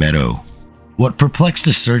Crescent Meadow. What perplexed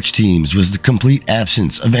the search teams was the complete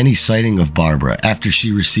absence of any sighting of Barbara after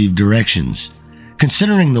she received directions.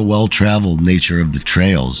 Considering the well-traveled nature of the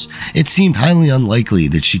trails, it seemed highly unlikely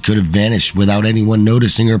that she could have vanished without anyone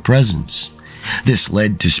noticing her presence. This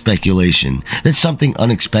led to speculation that something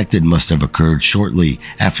unexpected must have occurred shortly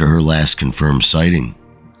after her last confirmed sighting.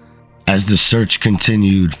 As the search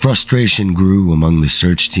continued, frustration grew among the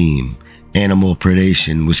search team. Animal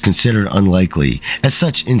predation was considered unlikely, as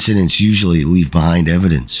such incidents usually leave behind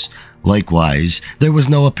evidence. Likewise, there was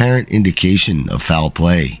no apparent indication of foul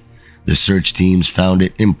play. The search teams found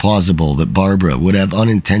it implausible that Barbara would have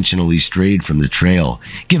unintentionally strayed from the trail,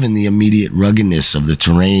 given the immediate ruggedness of the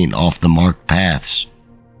terrain off the marked paths.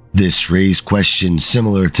 This raised questions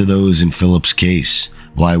similar to those in Philip's case.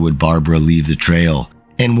 Why would Barbara leave the trail,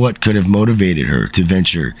 and what could have motivated her to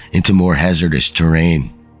venture into more hazardous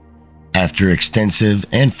terrain? After extensive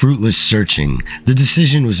and fruitless searching, the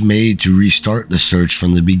decision was made to restart the search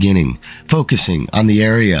from the beginning, focusing on the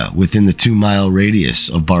area within the 2-mile radius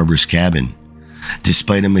of Barbara's cabin.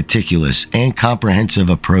 Despite a meticulous and comprehensive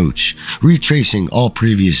approach, retracing all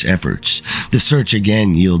previous efforts, the search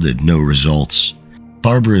again yielded no results.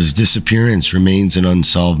 Barbara's disappearance remains an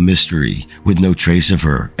unsolved mystery, with no trace of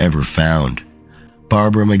her ever found.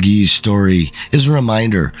 Barbara McGee's story is a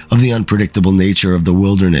reminder of the unpredictable nature of the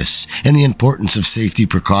wilderness and the importance of safety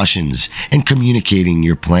precautions and communicating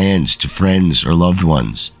your plans to friends or loved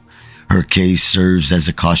ones. Her case serves as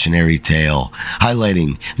a cautionary tale,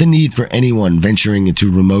 highlighting the need for anyone venturing into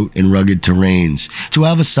remote and rugged terrains to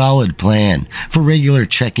have a solid plan for regular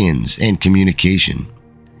check-ins and communication.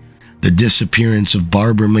 The disappearance of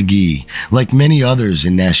Barbara McGee, like many others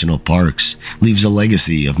in national parks, leaves a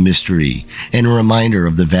legacy of mystery and a reminder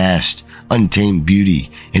of the vast, untamed beauty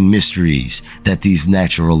and mysteries that these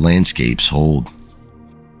natural landscapes hold.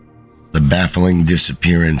 The baffling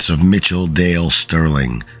disappearance of Mitchell Dale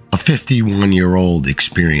Sterling, a 51-year-old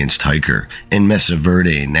experienced hiker in Mesa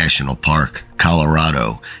Verde National Park,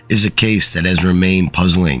 Colorado, is a case that has remained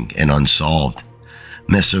puzzling and unsolved.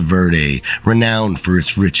 Mesa Verde, renowned for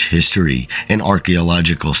its rich history and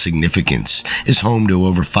archaeological significance, is home to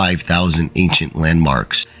over 5,000 ancient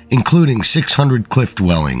landmarks, including 600 cliff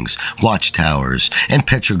dwellings, watchtowers, and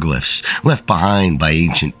petroglyphs left behind by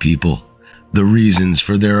ancient people. The reasons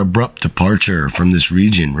for their abrupt departure from this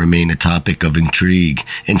region remain a topic of intrigue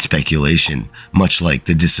and speculation, much like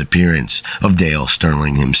the disappearance of Dale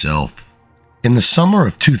Sterling himself. In the summer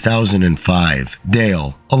of 2005,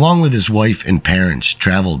 Dale, along with his wife and parents,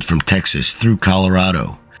 traveled from Texas through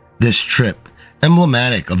Colorado. This trip,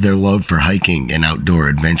 emblematic of their love for hiking and outdoor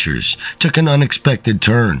adventures, took an unexpected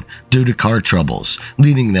turn due to car troubles,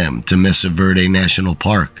 leading them to Mesa Verde National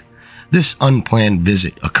Park. This unplanned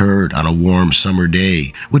visit occurred on a warm summer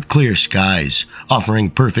day with clear skies,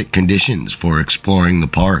 offering perfect conditions for exploring the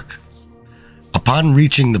park. Upon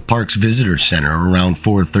reaching the park's visitor center around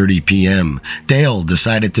 4:30 p.m., Dale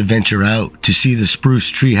decided to venture out to see the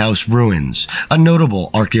Spruce Treehouse ruins, a notable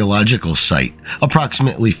archaeological site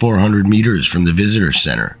approximately 400 meters from the visitor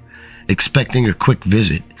center. Expecting a quick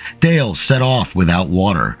visit, Dale set off without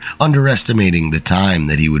water, underestimating the time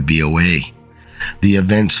that he would be away. The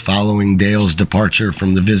events following Dale's departure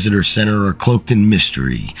from the visitor center are cloaked in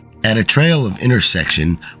mystery. At a trail of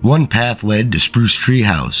intersection, one path led to Spruce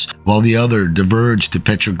Treehouse, while the other diverged to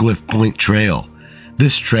Petroglyph Point Trail.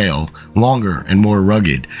 This trail, longer and more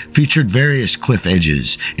rugged, featured various cliff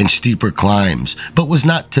edges and steeper climbs, but was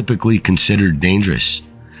not typically considered dangerous.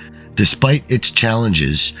 Despite its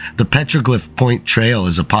challenges, the Petroglyph Point Trail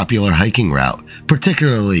is a popular hiking route,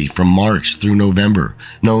 particularly from March through November,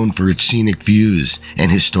 known for its scenic views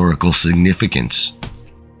and historical significance.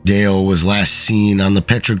 Dale was last seen on the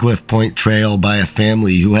Petroglyph Point Trail by a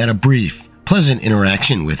family who had a brief, pleasant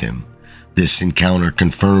interaction with him. This encounter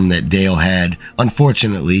confirmed that Dale had,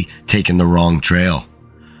 unfortunately, taken the wrong trail.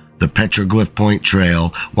 The Petroglyph Point Trail,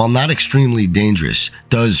 while not extremely dangerous,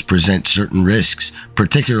 does present certain risks,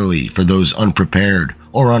 particularly for those unprepared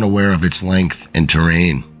or unaware of its length and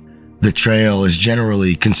terrain. The trail is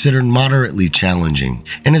generally considered moderately challenging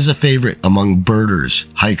and is a favorite among birders,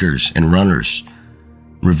 hikers, and runners.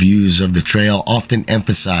 Reviews of the trail often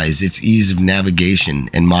emphasize its ease of navigation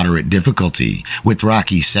and moderate difficulty, with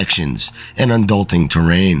rocky sections and undulating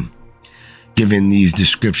terrain. Given these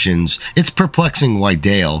descriptions, it's perplexing why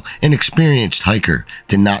Dale, an experienced hiker,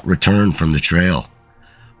 did not return from the trail.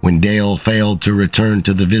 When Dale failed to return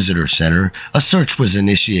to the visitor center, a search was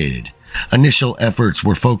initiated. Initial efforts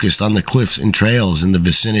were focused on the cliffs and trails in the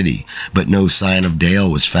vicinity, but no sign of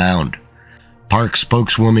Dale was found. Park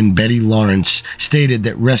spokeswoman Betty Lawrence stated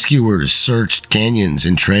that rescuers searched canyons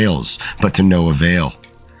and trails, but to no avail.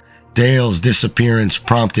 Dale's disappearance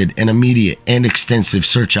prompted an immediate and extensive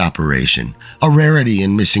search operation, a rarity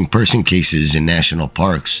in missing person cases in national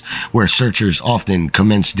parks, where searchers often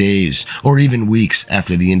commence days or even weeks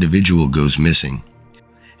after the individual goes missing.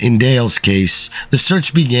 In Dale's case, the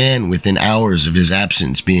search began within hours of his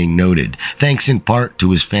absence being noted, thanks in part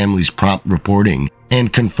to his family's prompt reporting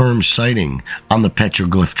and confirmed sighting on the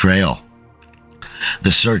Petroglyph Trail.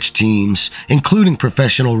 The search teams, including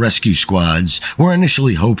professional rescue squads, were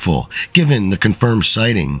initially hopeful, given the confirmed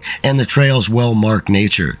sighting and the trail's well-marked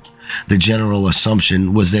nature. The general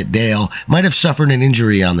assumption was that Dale might have suffered an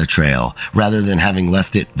injury on the trail, rather than having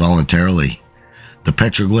left it voluntarily. The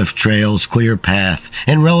Petroglyph Trail's clear path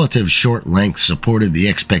and relative short length supported the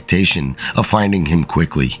expectation of finding him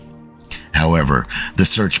quickly. However, the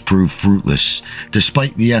search proved fruitless.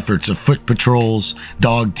 Despite the efforts of foot patrols,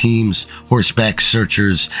 dog teams, horseback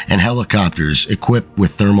searchers, and helicopters equipped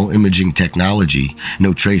with thermal imaging technology,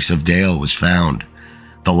 no trace of Dale was found.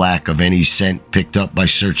 The lack of any scent picked up by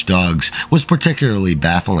search dogs was particularly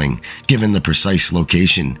baffling, given the precise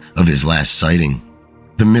location of his last sighting.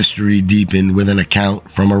 The mystery deepened with an account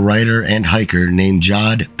from a writer and hiker named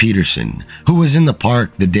Jod Peterson, who was in the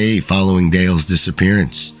park the day following Dale's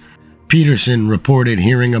disappearance. Peterson reported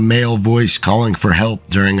hearing a male voice calling for help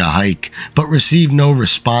during a hike, but received no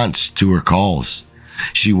response to her calls.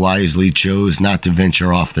 She wisely chose not to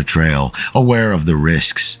venture off the trail, aware of the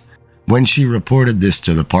risks. When she reported this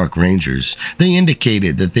to the park rangers, they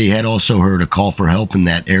indicated that they had also heard a call for help in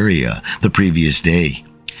that area the previous day.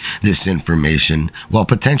 This information, while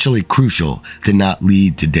potentially crucial, did not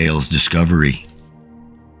lead to Dale's discovery.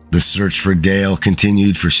 The search for Dale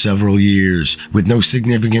continued for several years, with no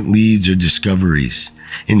significant leads or discoveries.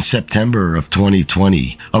 In September of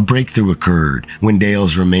 2020, a breakthrough occurred when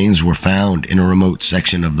Dale's remains were found in a remote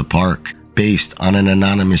section of the park, based on an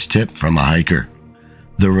anonymous tip from a hiker.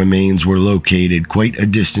 The remains were located quite a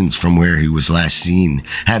distance from where he was last seen,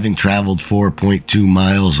 having traveled 4.2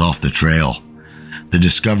 miles off the trail. The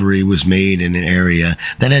discovery was made in an area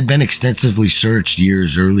that had been extensively searched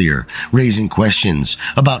years earlier, raising questions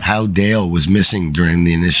about how Dale was missing during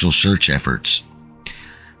the initial search efforts.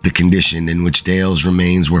 The condition in which Dale's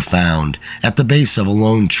remains were found at the base of a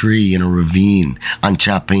lone tree in a ravine on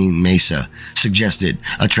Chapin Mesa suggested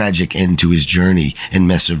a tragic end to his journey in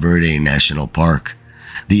Mesa Verde National Park.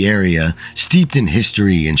 The area, steeped in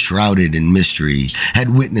history and shrouded in mystery,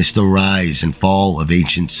 had witnessed the rise and fall of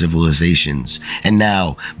ancient civilizations, and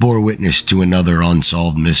now bore witness to another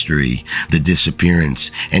unsolved mystery, the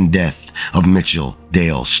disappearance and death of Mitchell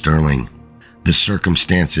Dale Sterling. The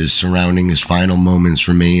circumstances surrounding his final moments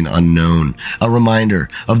remain unknown, a reminder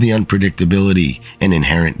of the unpredictability and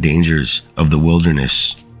inherent dangers of the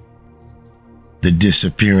wilderness. The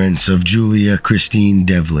disappearance of Julia Christine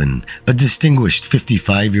Devlin, a distinguished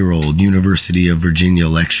 55-year-old University of Virginia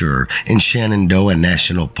lecturer in Shenandoah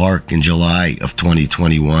National Park in July of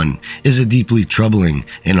 2021, is a deeply troubling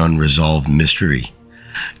and unresolved mystery.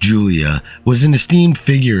 Julia was an esteemed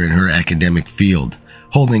figure in her academic field,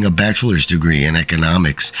 holding a bachelor's degree in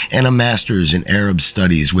economics and a master's in Arab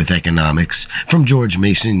studies with economics from George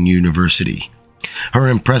Mason University. Her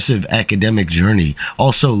impressive academic journey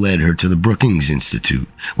also led her to the Brookings Institute,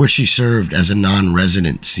 where she served as a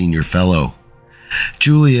non-resident senior fellow.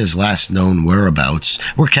 Julia's last known whereabouts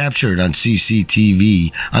were captured on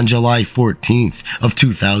CCTV on July 14th of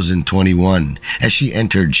 2021 as she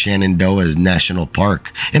entered Shenandoah National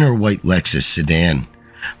Park in her white Lexus sedan.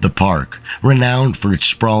 The park, renowned for its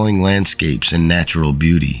sprawling landscapes and natural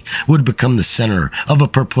beauty, would become the center of a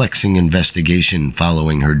perplexing investigation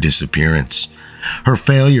following her disappearance. Her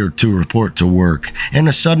failure to report to work and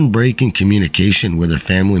a sudden break in communication with her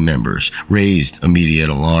family members raised immediate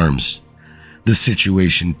alarms. The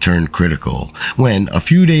situation turned critical when, a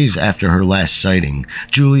few days after her last sighting,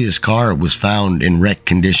 Julia's car was found in wrecked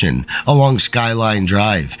condition along Skyline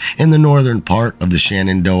Drive in the northern part of the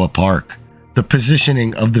Shenandoah Park. The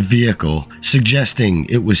positioning of the vehicle, suggesting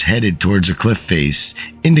it was headed towards a cliff face,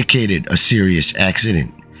 indicated a serious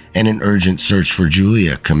accident, and an urgent search for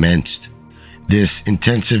Julia commenced. This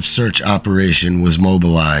intensive search operation was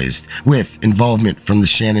mobilized, with involvement from the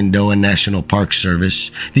Shenandoah National Park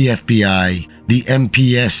Service, the FBI, the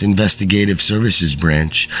MPS Investigative Services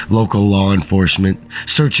Branch, local law enforcement,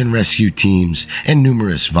 search and rescue teams, and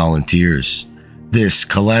numerous volunteers. This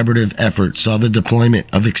collaborative effort saw the deployment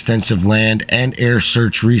of extensive land and air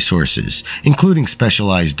search resources, including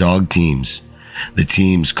specialized dog teams. The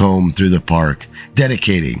teams combed through the park,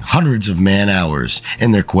 dedicating hundreds of man-hours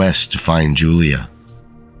in their quest to find Julia.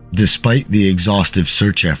 Despite the exhaustive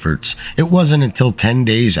search efforts, it wasn't until 10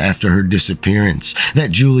 days after her disappearance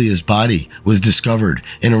that Julia's body was discovered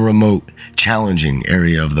in a remote, challenging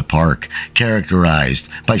area of the park, characterized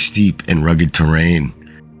by steep and rugged terrain.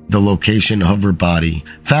 The location of her body,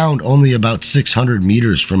 found only about 600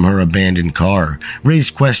 meters from her abandoned car,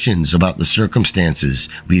 raised questions about the circumstances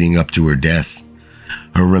leading up to her death.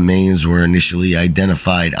 Her remains were initially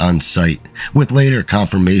identified on site, with later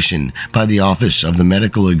confirmation by the Office of the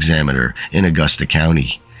Medical Examiner in Augusta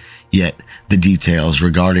County. Yet, the details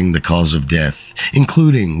regarding the cause of death,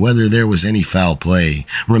 including whether there was any foul play,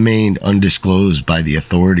 remained undisclosed by the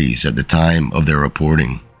authorities at the time of their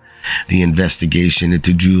reporting. The investigation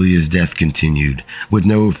into Julia's death continued, with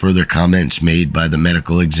no further comments made by the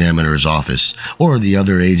medical examiner's office or the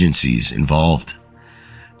other agencies involved.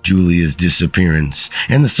 Julia's disappearance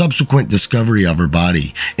and the subsequent discovery of her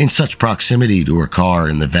body in such proximity to her car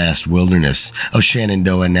in the vast wilderness of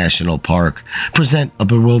Shenandoah National Park present a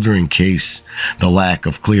bewildering case. The lack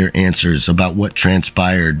of clear answers about what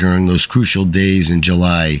transpired during those crucial days in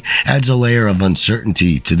July adds a layer of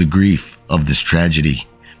uncertainty to the grief of this tragedy.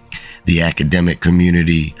 The academic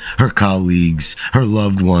community, her colleagues, her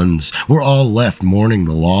loved ones were all left mourning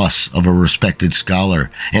the loss of a respected scholar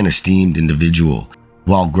and esteemed individual,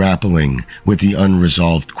 while grappling with the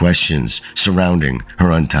unresolved questions surrounding her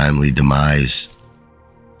untimely demise.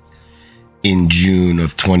 In June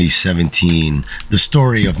of 2017, the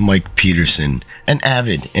story of Mike Peterson, an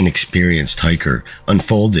avid and experienced hiker,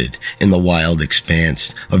 unfolded in the wild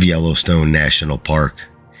expanse of Yellowstone National Park.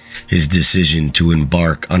 His decision to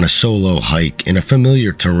embark on a solo hike in a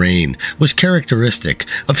familiar terrain was characteristic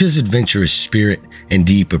of his adventurous spirit and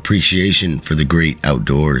deep appreciation for the great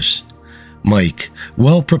outdoors. Mike,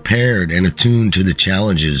 well prepared and attuned to the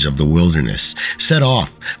challenges of the wilderness, set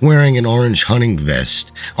off wearing an orange hunting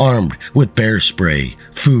vest, armed with bear spray,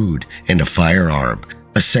 food, and a firearm,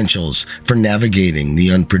 essentials for navigating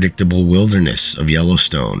the unpredictable wilderness of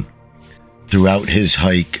Yellowstone. Throughout his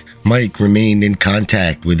hike, Mike remained in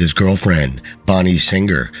contact with his girlfriend, Bonnie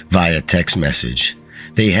Singer, via text message.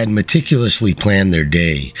 They had meticulously planned their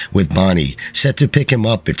day, with Bonnie set to pick him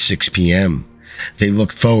up at 6 p.m. They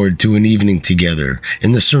looked forward to an evening together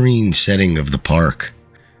in the serene setting of the park.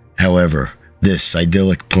 However, this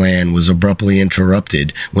idyllic plan was abruptly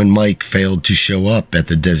interrupted when Mike failed to show up at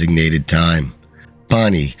the designated time.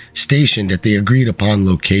 Bonnie, stationed at the agreed-upon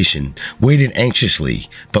location, waited anxiously,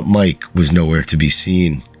 but Mike was nowhere to be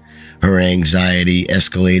seen. Her anxiety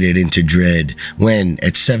escalated into dread when,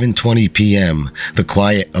 at 7:20 p.m., the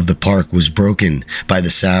quiet of the park was broken by the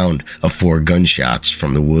sound of 4 gunshots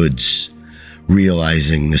from the woods.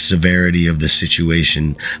 Realizing the severity of the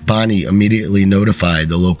situation, Bonnie immediately notified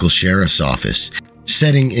the local sheriff's office,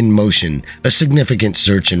 setting in motion a significant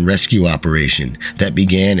search and rescue operation that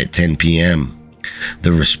began at 10 p.m.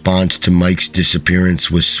 The response to Mike's disappearance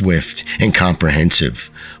was swift and comprehensive.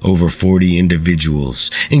 Over 40 individuals,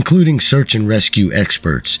 including search and rescue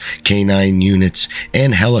experts, canine units,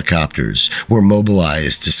 and helicopters, were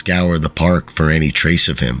mobilized to scour the park for any trace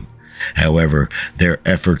of him. However, their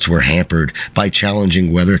efforts were hampered by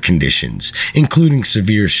challenging weather conditions, including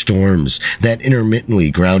severe storms that intermittently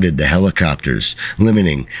grounded the helicopters,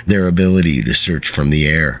 limiting their ability to search from the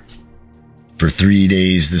air. For 3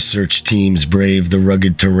 days, the search teams braved the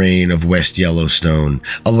rugged terrain of West Yellowstone,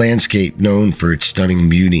 a landscape known for its stunning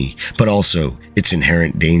beauty, but also its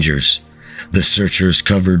inherent dangers. The searchers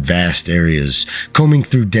covered vast areas, combing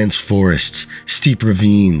through dense forests, steep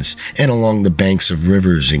ravines, and along the banks of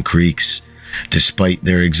rivers and creeks. Despite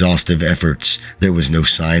their exhaustive efforts, there was no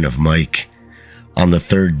sign of Mike. On the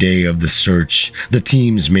 3rd day of the search, the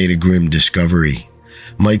teams made a grim discovery.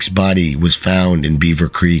 Mike's body was found in Beaver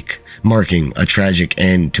Creek, marking a tragic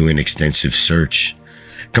end to an extensive search.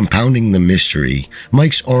 Compounding the mystery,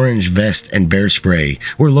 Mike's orange vest and bear spray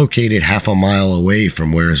were located half a mile away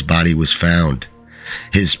from where his body was found.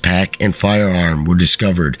 His pack and firearm were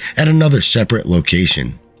discovered at another separate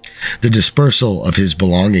location. The dispersal of his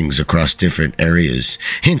belongings across different areas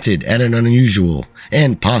hinted at an unusual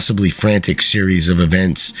and possibly frantic series of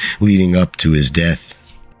events leading up to his death.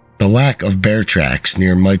 The lack of bear tracks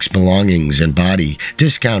near Mike's belongings and body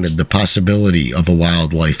discounted the possibility of a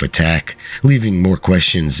wildlife attack, leaving more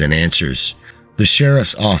questions than answers. The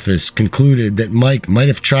sheriff's office concluded that Mike might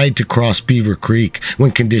have tried to cross Beaver Creek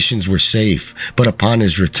when conditions were safe, but upon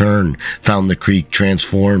his return, found the creek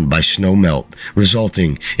transformed by snowmelt,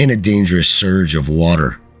 resulting in a dangerous surge of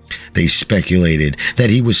water. They speculated that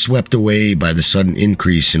he was swept away by the sudden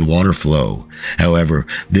increase in water flow. However,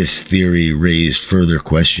 this theory raised further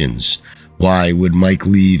questions. Why would Mike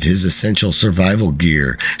leave his essential survival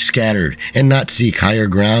gear scattered and not seek higher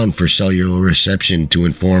ground for cellular reception to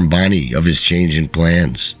inform Bonnie of his change in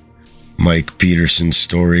plans? Mike Peterson's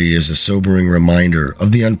story is a sobering reminder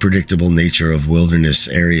of the unpredictable nature of wilderness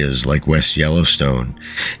areas like West Yellowstone.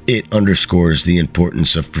 It underscores the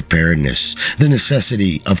importance of preparedness, the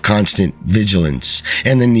necessity of constant vigilance,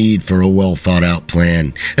 and the need for a well-thought-out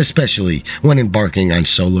plan, especially when embarking on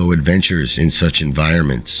solo adventures in such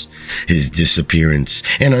environments. His disappearance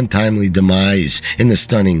and untimely demise in the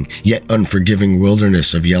stunning yet unforgiving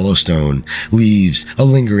wilderness of Yellowstone leaves a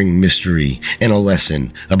lingering mystery and a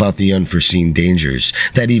lesson about the unforeseen dangers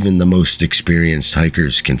that even the most experienced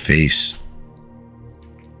hikers can face.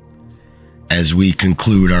 As we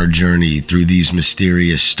conclude our journey through these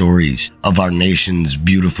mysterious stories of our nation's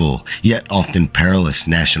beautiful yet often perilous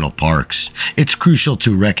national parks, it's crucial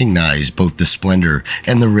to recognize both the splendor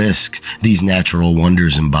and the risk these natural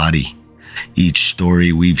wonders embody. Each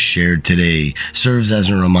story we've shared today serves as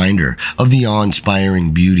a reminder of the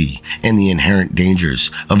awe-inspiring beauty and the inherent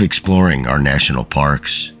dangers of exploring our national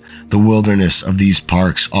parks. The wilderness of these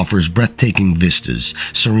parks offers breathtaking vistas,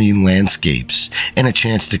 serene landscapes, and a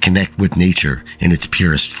chance to connect with nature in its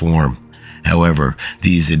purest form. However,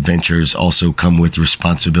 these adventures also come with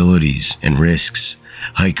responsibilities and risks.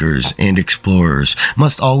 Hikers and explorers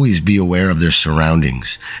must always be aware of their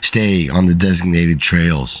surroundings, stay on the designated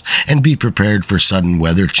trails, and be prepared for sudden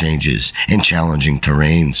weather changes and challenging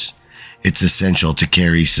terrains. It's essential to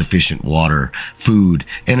carry sufficient water, food,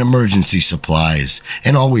 and emergency supplies,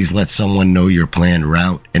 and always let someone know your planned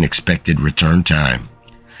route and expected return time.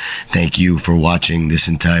 Thank you for watching this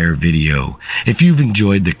entire video. If you've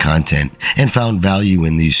enjoyed the content and found value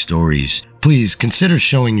in these stories, please consider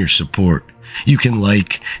showing your support. You can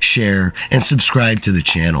like, share, and subscribe to the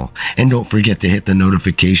channel, and don't forget to hit the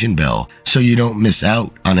notification bell so you don't miss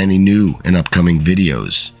out on any new and upcoming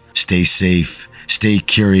videos. Stay safe, stay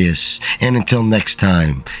curious, and until next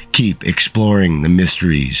time, keep exploring the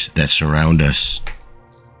mysteries that surround us.